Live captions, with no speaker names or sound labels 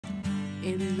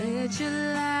and let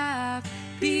your life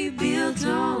be built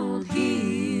on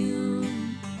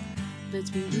Him. Let's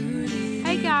be rooted.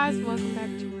 Hey guys, welcome back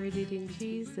to Rooted in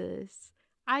Jesus.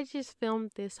 I just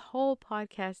filmed this whole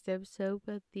podcast episode,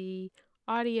 but the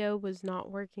audio was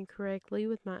not working correctly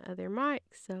with my other mic.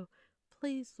 So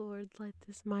please, Lord, let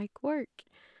this mic work,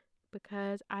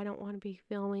 because I don't want to be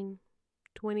filming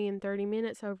 20 and 30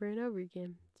 minutes over and over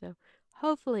again. So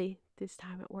hopefully this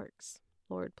time it works.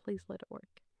 Lord, please let it work.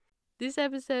 This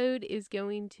episode is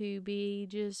going to be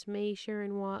just me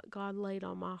sharing what God laid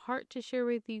on my heart to share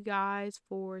with you guys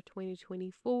for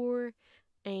 2024.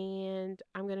 And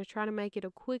I'm going to try to make it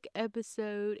a quick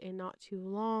episode and not too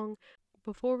long.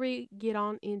 Before we get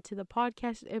on into the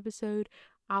podcast episode,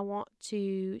 I want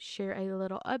to share a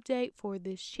little update for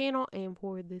this channel and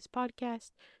for this podcast.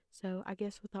 So I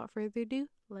guess without further ado,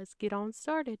 let's get on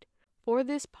started. For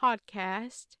this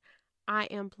podcast, I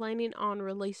am planning on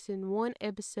releasing one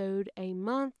episode a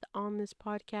month on this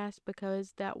podcast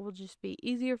because that will just be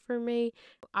easier for me.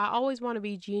 I always want to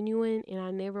be genuine, and I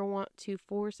never want to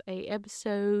force a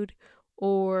episode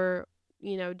or,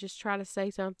 just try to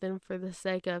say something for the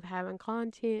sake of having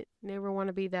content. Never want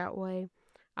to be that way.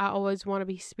 I always want to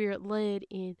be spirit-led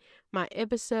in my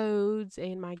episodes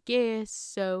and my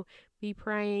guests, so be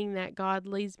praying that God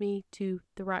leads me to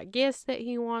the right guests that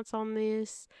He wants on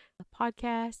this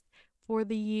podcast for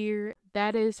the year.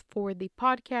 That is for the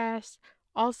podcast.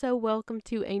 Also, welcome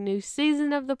to a new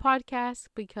season of the podcast,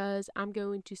 because I'm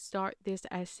going to start this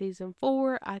as season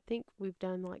 4. I think we've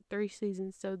done like 3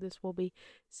 seasons, so this will be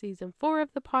season 4 of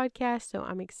the podcast. So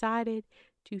I'm excited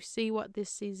to see what this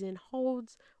season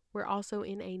holds. We're also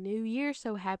in a new year,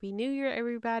 so happy new year,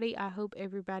 everybody. I hope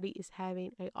everybody is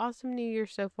having an awesome new year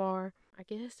so far. I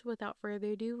guess without further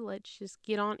ado, let's just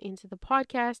get on into the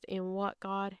podcast and what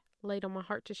God laid on my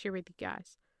heart to share with you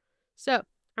guys. So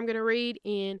I'm going to read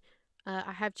in,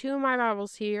 I have 2 of my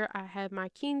Bibles here. I have my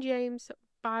King James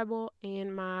Bible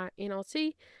and my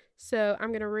NLT. So I'm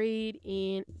going to read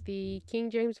in the King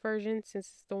James Version, since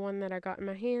it's the one that I got in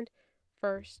my hand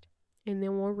first, and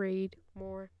then we'll read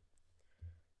more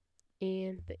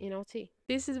in the NLT.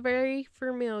 This is very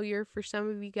familiar for some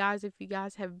of you guys. If you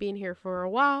guys have been here for a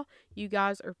while, you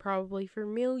guys are probably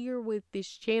familiar with this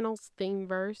channel's theme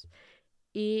verse.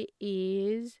 It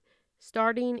is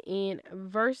starting in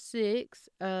verse 6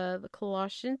 of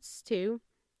Colossians 2.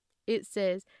 It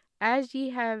says, "As ye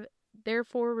have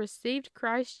therefore received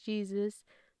Christ Jesus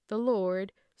the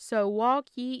Lord, so walk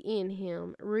ye in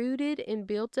him, rooted and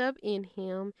built up in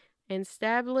him, and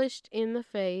established in the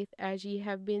faith as ye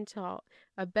have been taught,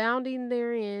 abounding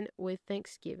therein with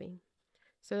thanksgiving."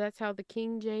 So that's how the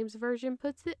King James Version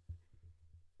puts it.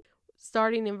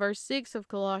 Starting in verse 6 of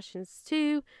Colossians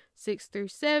 2, 6 through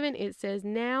 7, it says,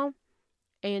 Now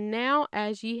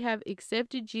as ye have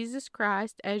accepted Jesus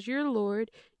Christ as your Lord,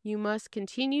 you must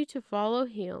continue to follow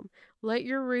him. Let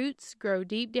your roots grow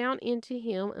deep down into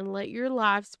him, and let your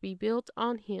lives be built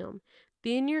on him.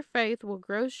 Then your faith will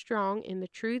grow strong in the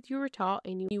truth you were taught,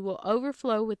 and you will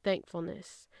overflow with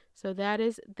thankfulness. So that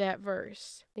is that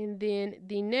verse. And then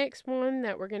the next one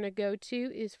that we're going to go to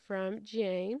is from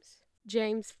James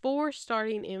 4,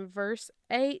 starting in verse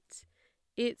 8.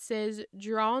 It says,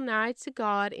 "Draw nigh to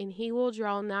God, and he will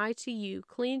draw nigh to you.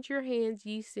 Cleanse your hands,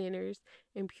 ye sinners,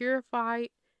 and purify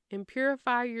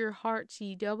your hearts,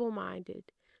 ye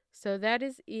double-minded." So that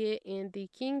is it in the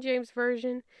King James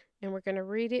Version, and we're going to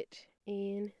read it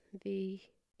in the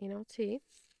NLT.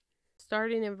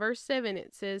 Starting in verse 7,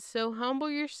 it says, "So humble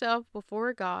yourself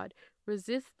before God,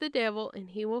 resist the devil,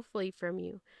 and he will flee from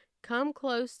you. Come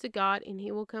close to God, and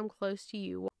he will come close to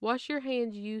you. Wash your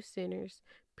hands, you sinners.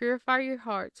 Purify your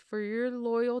hearts, for your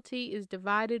loyalty is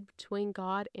divided between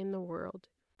God and the world."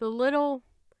 The little,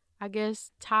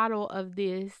 title of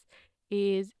this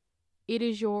is, it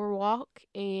is your walk,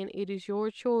 and it is your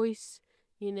choice,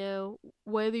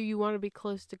 whether you want to be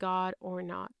close to God or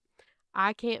not.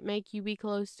 I can't make you be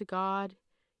close to God.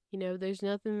 There's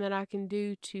nothing that I can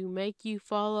do to make you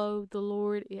follow the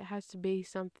Lord. It has to be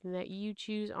something that you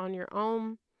choose on your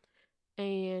own.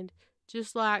 And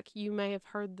just like you may have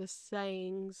heard the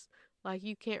sayings, like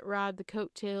you can't ride the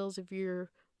coattails of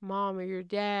your mom or your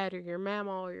dad or your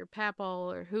mama or your papa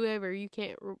or whoever. You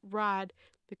can't ride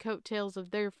the coattails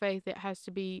of their faith. It has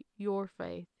to be your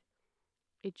faith.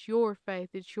 It's your faith.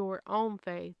 It's your own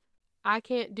faith. I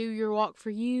can't do your walk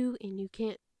for you, and you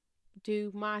can't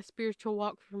do my spiritual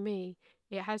walk for me.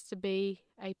 It has to be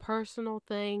a personal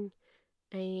thing.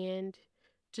 And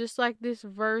just like this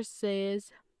verse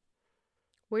says,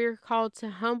 we're called to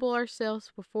humble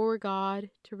ourselves before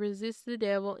God, to resist the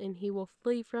devil, and he will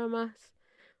flee from us.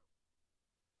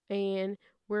 And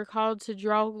We're called to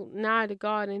draw nigh to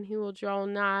God, and He will draw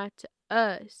nigh to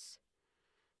us.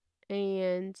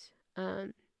 And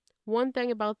one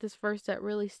thing about this verse that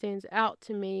really stands out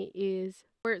to me is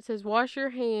where it says, "Wash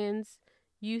your hands,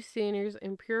 you sinners,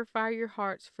 and purify your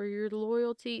hearts, for your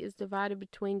loyalty is divided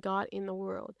between God and the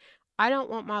world." I don't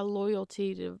want my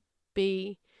loyalty to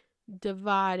be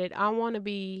divided. I want to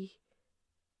be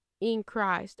in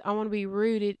Christ. I want to be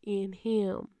rooted in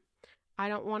Him. I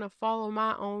don't want to follow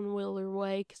my own will or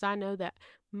way, because I know that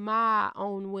my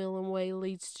own will and way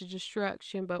leads to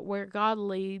destruction, but where God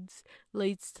leads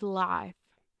to life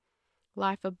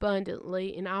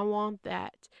abundantly, and I want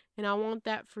that. And I want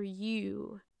that for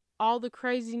you. All the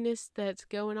craziness that's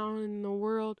going on in the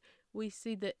world, we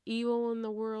see the evil in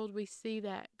the world, we see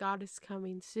that God is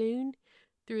coming soon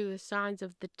through the signs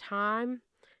of the time,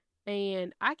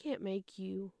 and I can't make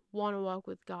you want to walk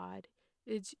with God.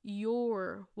 It's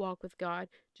your walk with God.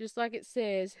 Just like it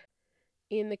says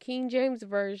in the King James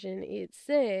Version, it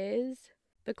says,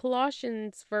 the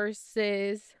Colossians verse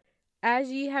says,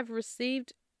 "As ye have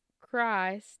received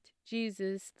Christ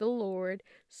Jesus the Lord,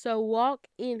 so walk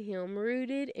in Him,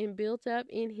 rooted and built up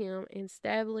in Him, and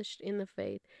established in the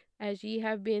faith, as ye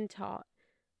have been taught,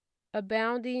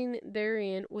 abounding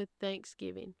therein with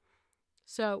thanksgiving."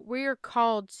 So we are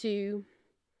called to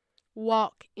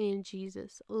walk in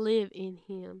Jesus, live in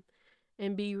Him,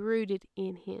 and be rooted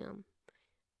in Him.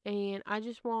 And I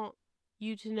just want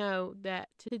you to know that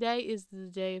today is the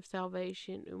day of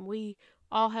salvation, and we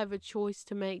all have a choice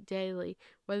to make daily,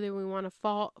 whether we want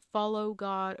to follow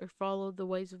God or follow the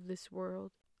ways of this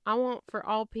world. I want for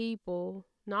all people,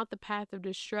 not the path of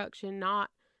destruction,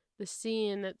 not the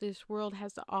sin that this world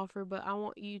has to offer, but I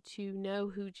want you to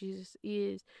know who Jesus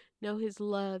is, know His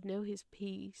love, know His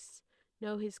peace,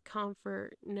 know His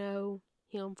comfort, know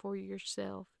Him for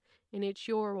yourself. And it's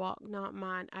your walk, not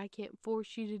mine. I can't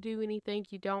force you to do anything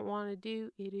you don't want to do.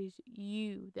 It is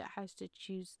you that has to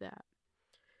choose that.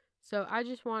 So I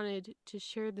just wanted to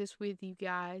share this with you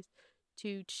guys,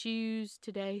 to choose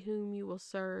today whom you will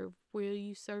serve. Will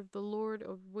you serve the Lord,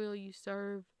 or will you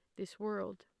serve this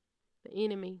world, the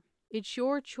enemy? It's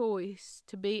your choice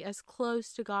to be as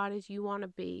close to God as you want to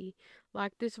be.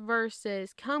 Like this verse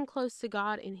says, come close to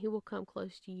God and He will come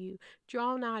close to you.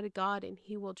 Draw nigh to God and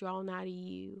He will draw nigh to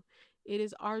you. It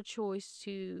is our choice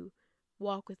to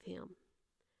walk with Him.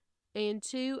 And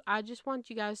two, I just want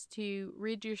you guys to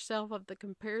rid yourself of the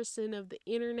comparison of the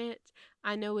internet.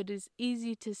 I know it is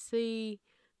easy to see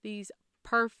these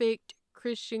perfect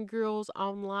Christian girls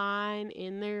online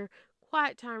and their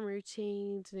quiet time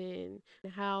routines and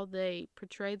how they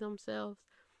portray themselves.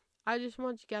 I just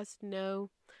want you guys to know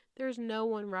there's no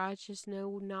one righteous,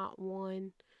 no, not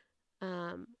one.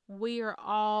 We are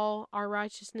all, our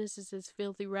righteousness is as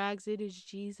filthy rags. It is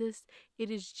Jesus.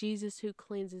 It is Jesus who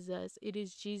cleanses us. It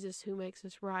is Jesus who makes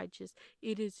us righteous.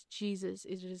 It is Jesus.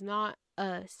 It is not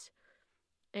us.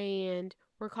 And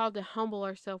we're called to humble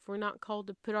ourselves. We're not called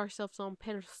to put ourselves on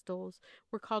pedestals.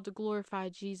 We're called to glorify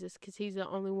Jesus, because He's the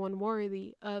only one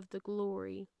worthy of the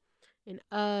glory and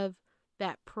of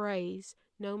that praise.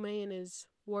 No man is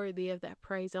worthy of that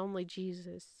praise, only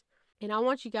Jesus. And I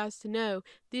want you guys to know,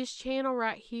 this channel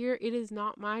right here, it is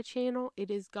not my channel. It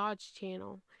is God's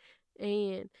channel.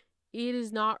 And it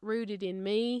is not rooted in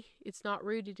me. It's not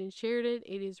rooted in Sheridan.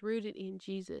 It is rooted in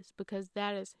Jesus, because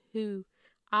that is who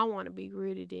I want to be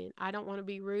rooted in. I don't want to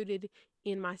be rooted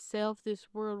in myself. This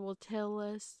world will tell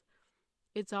us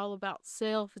it's all about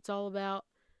self. It's all about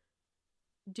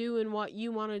doing what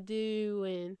you want to do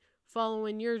and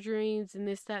following your dreams and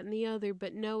this, that, and the other.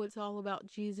 But no, it's all about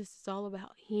Jesus. It's all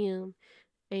about Him.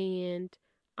 And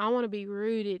I want to be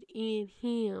rooted in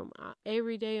Him.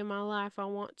 Every day of my life, I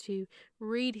want to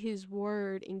read His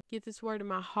Word and get this Word in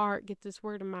my heart, get this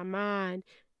Word in my mind,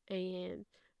 and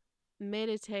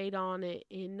meditate on it,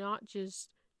 and not just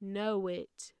know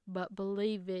it, but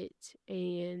believe it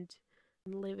and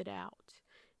live it out.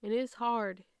 And it's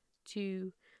hard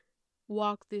to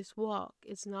walk this walk.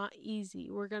 It's not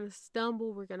easy. We're going to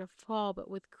stumble, we're going to fall, but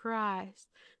with Christ,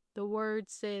 the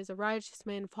Word says a righteous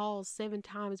man falls 7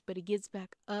 times, but he gets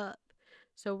back up.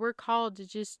 So we're called to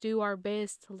just do our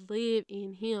best to live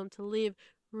in Him, to live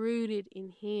rooted in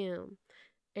Him.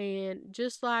 And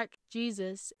just like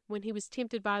Jesus, when He was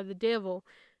tempted by the devil,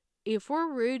 if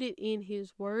we're rooted in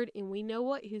His Word and we know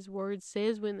what His Word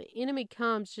says, when the enemy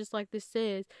comes, just like this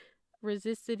says,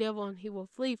 resist the devil and he will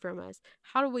flee from us.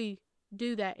 How do we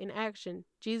do that in action?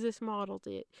 Jesus modeled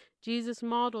it. Jesus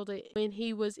modeled it when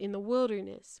He was in the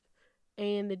wilderness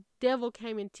and the devil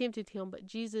came and tempted Him, but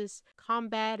Jesus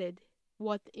combated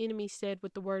what the enemy said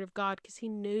with the Word of God, because He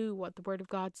knew what the Word of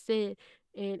God said,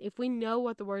 And if we know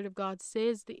what the Word of God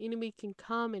says, the enemy can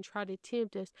come and try to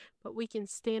tempt us, but we can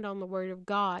stand on the Word of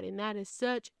God. And that is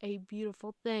such a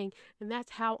beautiful thing. And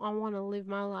that's how I want to live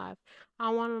my life.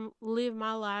 I want to live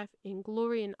my life in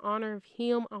glory and honor of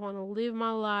Him. I want to live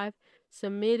my life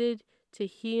submitted to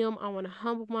Him. I want to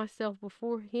humble myself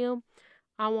before Him.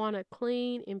 I want to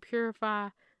clean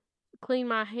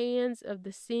my hands of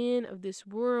the sin of this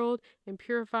world and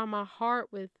purify my heart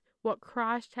with what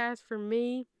Christ has for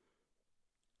me.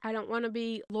 I don't want to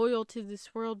be loyal to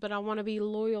this world, but I want to be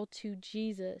loyal to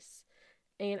Jesus.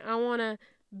 And I want to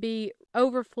be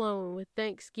overflowing with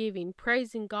thanksgiving,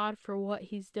 praising God for what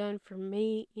He's done for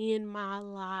me in my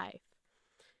life.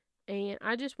 And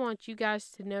I just want you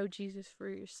guys to know Jesus for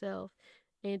yourself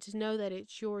and to know that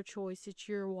it's your choice, it's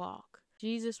your walk.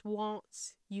 Jesus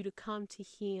wants you to come to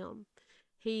Him.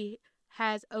 He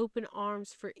has open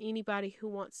arms for anybody who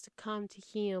wants to come to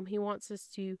Him. He wants us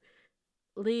to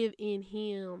live in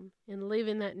Him and live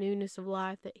in that newness of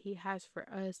life that He has for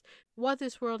us. What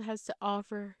this world has to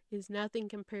offer is nothing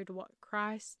compared to what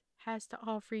Christ has to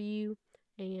offer you.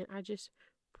 And I just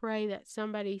pray that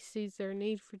somebody sees their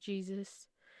need for Jesus,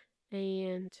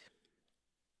 and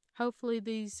hopefully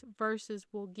these verses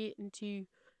will get into,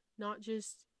 not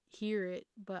just hear it,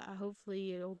 but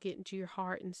hopefully it'll get into your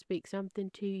heart and speak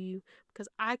something to you, because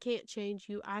I can't change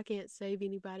you. I can't save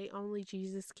anybody. Only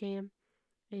Jesus can.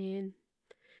 And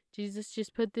Jesus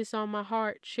just put this on my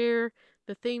heart. Share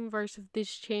the theme verse of this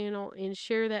channel and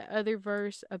share that other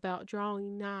verse about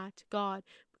drawing nigh to God,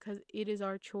 because it is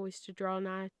our choice to draw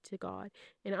nigh to God.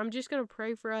 And I'm just going to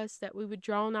pray for us that we would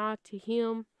draw nigh to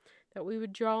Him, that we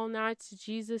would draw nigh to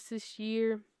Jesus this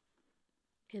year,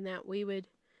 and that we would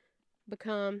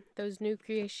become those new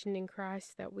creation in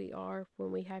Christ that we are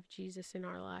when we have Jesus in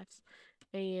our lives.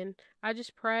 And I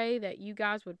just pray that you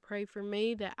guys would pray for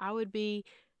me, that I would be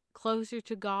closer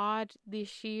to God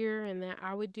this year, and that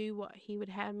I would do what He would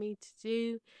have me to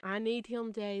do. I need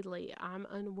Him daily. I'm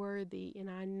unworthy, and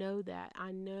I know that.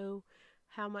 I know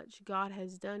how much God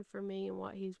has done for me and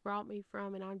what He's brought me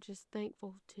from, and I'm just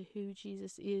thankful to who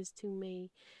Jesus is to me.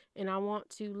 And I want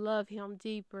to love Him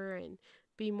deeper and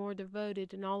be more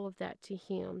devoted and all of that to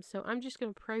Him. So I'm just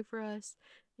going to pray for us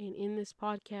and in this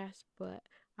podcast, but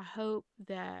I hope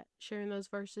that sharing those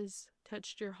verses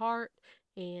touched your heart.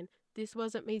 And this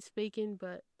wasn't me speaking,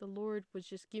 but the Lord was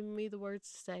just giving me the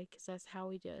words to say, because that's how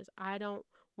He does. I don't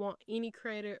want any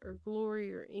credit or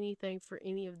glory or anything for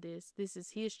any of this. This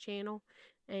is His channel,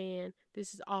 and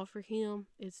this is all for Him.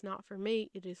 It's not for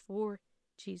me. It is for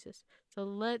Jesus. So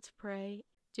let's pray.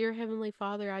 Dear Heavenly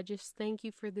Father, I just thank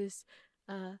You for this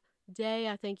day.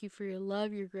 I thank You for Your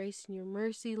love, Your grace, and Your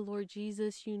mercy. Lord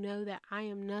Jesus, You know that I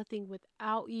am nothing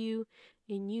without You,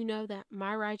 and You know that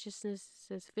my righteousness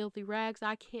is as filthy rags.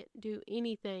 I can't do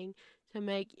anything to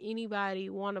make anybody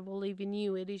want to believe in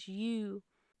You. It is You.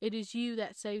 It is You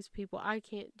that saves people. I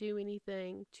can't do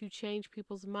anything to change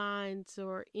people's minds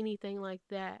or anything like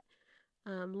that.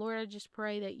 Lord, I just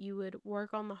pray that You would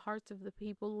work on the hearts of the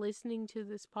people listening to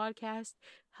this podcast.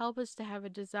 Help us to have a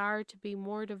desire to be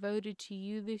more devoted to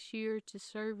You this year, to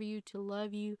serve You, to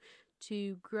love You,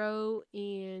 to grow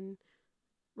in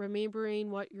remembering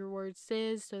what Your word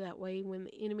says, so that way when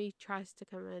the enemy tries to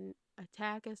come and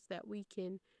attack us, that we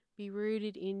can be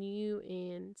rooted in You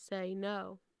and say,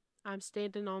 no, I'm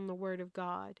standing on the word of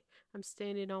God. I'm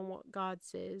standing on what God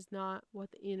says, not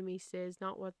what the enemy says,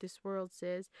 not what this world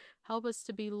says. Help us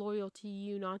to be loyal to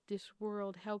You, not this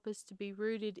world. Help us to be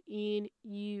rooted in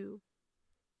You.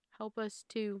 Help us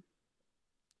to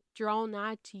draw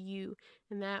nigh to You,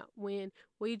 and that when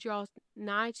we draw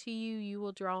nigh to You, You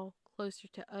will draw closer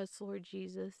to us, Lord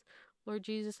Jesus. Lord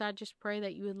Jesus, I just pray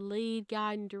that You would lead,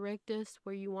 guide, and direct us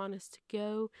where You want us to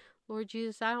go. Lord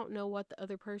Jesus, I don't know what the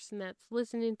other person that's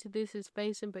listening to this is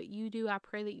facing, but You do. I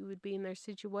pray that You would be in their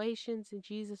situations in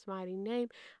Jesus' mighty name.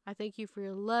 I thank You for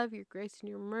Your love, Your grace, and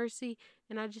Your mercy,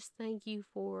 and I just thank You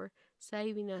for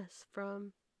saving us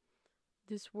from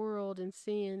this world and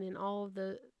sin and all of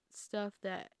the stuff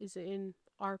that is in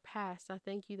our past. I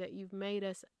thank You that You've made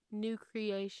us new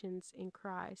creations in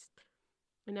Christ.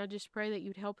 And I just pray that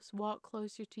You'd help us walk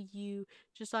closer to You.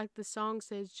 Just like the song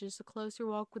says, just a closer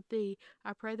walk with Thee.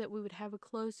 I pray that we would have a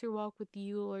closer walk with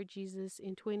You, Lord Jesus,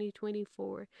 in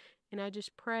 2024. And I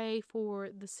just pray for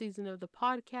the season of the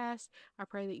podcast. I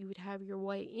pray that You would have Your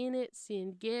way in it,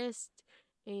 send guests,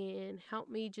 and help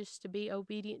me just to be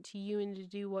obedient to You and to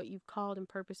do what You've called and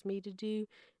purposed me to do.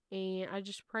 And I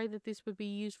just pray that this would be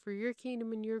used for Your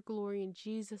kingdom and Your glory. In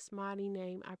Jesus' mighty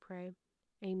name I pray.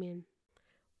 Amen.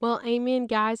 Well, amen,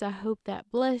 guys. I hope that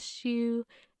blessed you.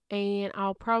 And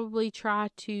I'll probably try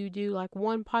to do like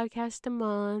one podcast a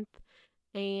month.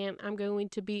 and I'm going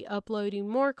to be uploading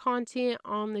more content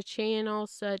on the channel,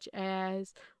 such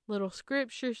as little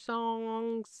scripture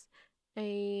songs,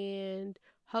 and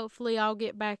hopefully I'll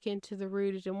get back into the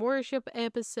Rooted in Worship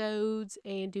episodes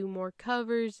and do more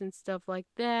covers and stuff like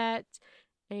that,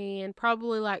 and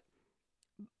probably like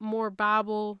more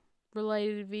Bible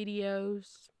related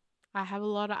videos. I have a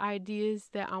lot of ideas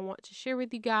that I want to share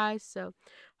with you guys, so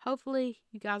hopefully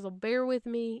you guys will bear with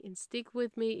me and stick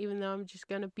with me, even though I'm just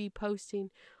going to be posting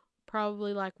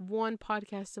probably like one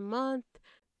podcast a month.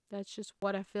 That's just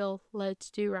what I feel led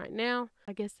to do right now.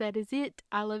 I guess that is it.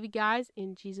 I love you guys,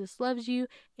 and Jesus loves you,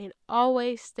 and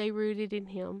always stay rooted in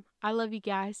Him. I love you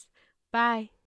guys. Bye.